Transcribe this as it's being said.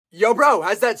Yo, bro,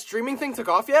 has that streaming thing took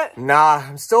off yet? Nah,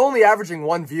 I'm still only averaging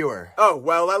 1 viewer. Oh,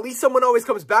 well, at least someone always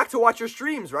comes back to watch your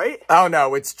streams, right? Oh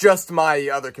no, it's just my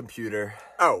other computer.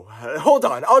 Oh, hold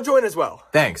on, I'll join as well.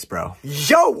 Thanks, bro.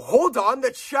 Yo, hold on,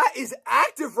 the chat is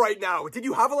active right now. Did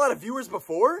you have a lot of viewers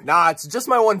before? Nah, it's just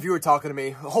my 1 viewer talking to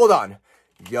me. Hold on.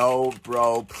 Yo,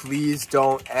 bro, please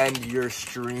don't end your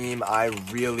stream. I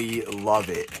really love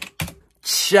it.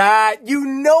 Chat, you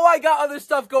know I got other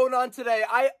stuff going on today.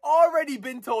 I already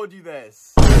been told you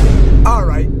this.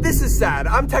 Alright, this is sad.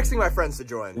 I'm texting my friends to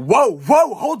join. Whoa,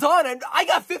 hold on. I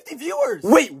got 50 viewers.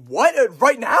 Wait, what?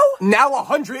 Right now? Now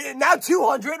 100, now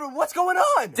 200. What's going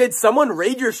on? Did someone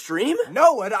raid your stream?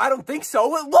 No, I don't think so.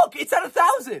 Look, it's at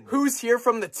 1,000. Who's here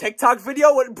from the TikTok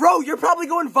video? Bro, you're probably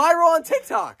going viral on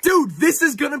TikTok. Dude, this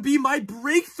is gonna be my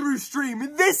breakthrough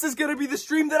stream. This is gonna be the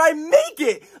stream that I make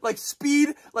it. Like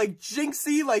Speed, like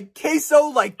Jinxie, like Queso,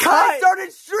 like Kai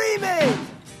started streaming.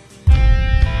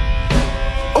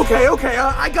 Okay,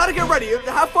 I gotta get ready.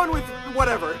 Have fun with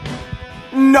whatever.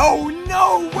 No,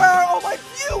 where are all my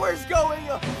viewers going?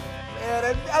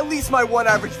 Man, at least my 1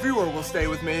 average viewer will stay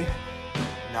with me.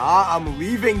 Nah, I'm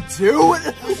leaving too.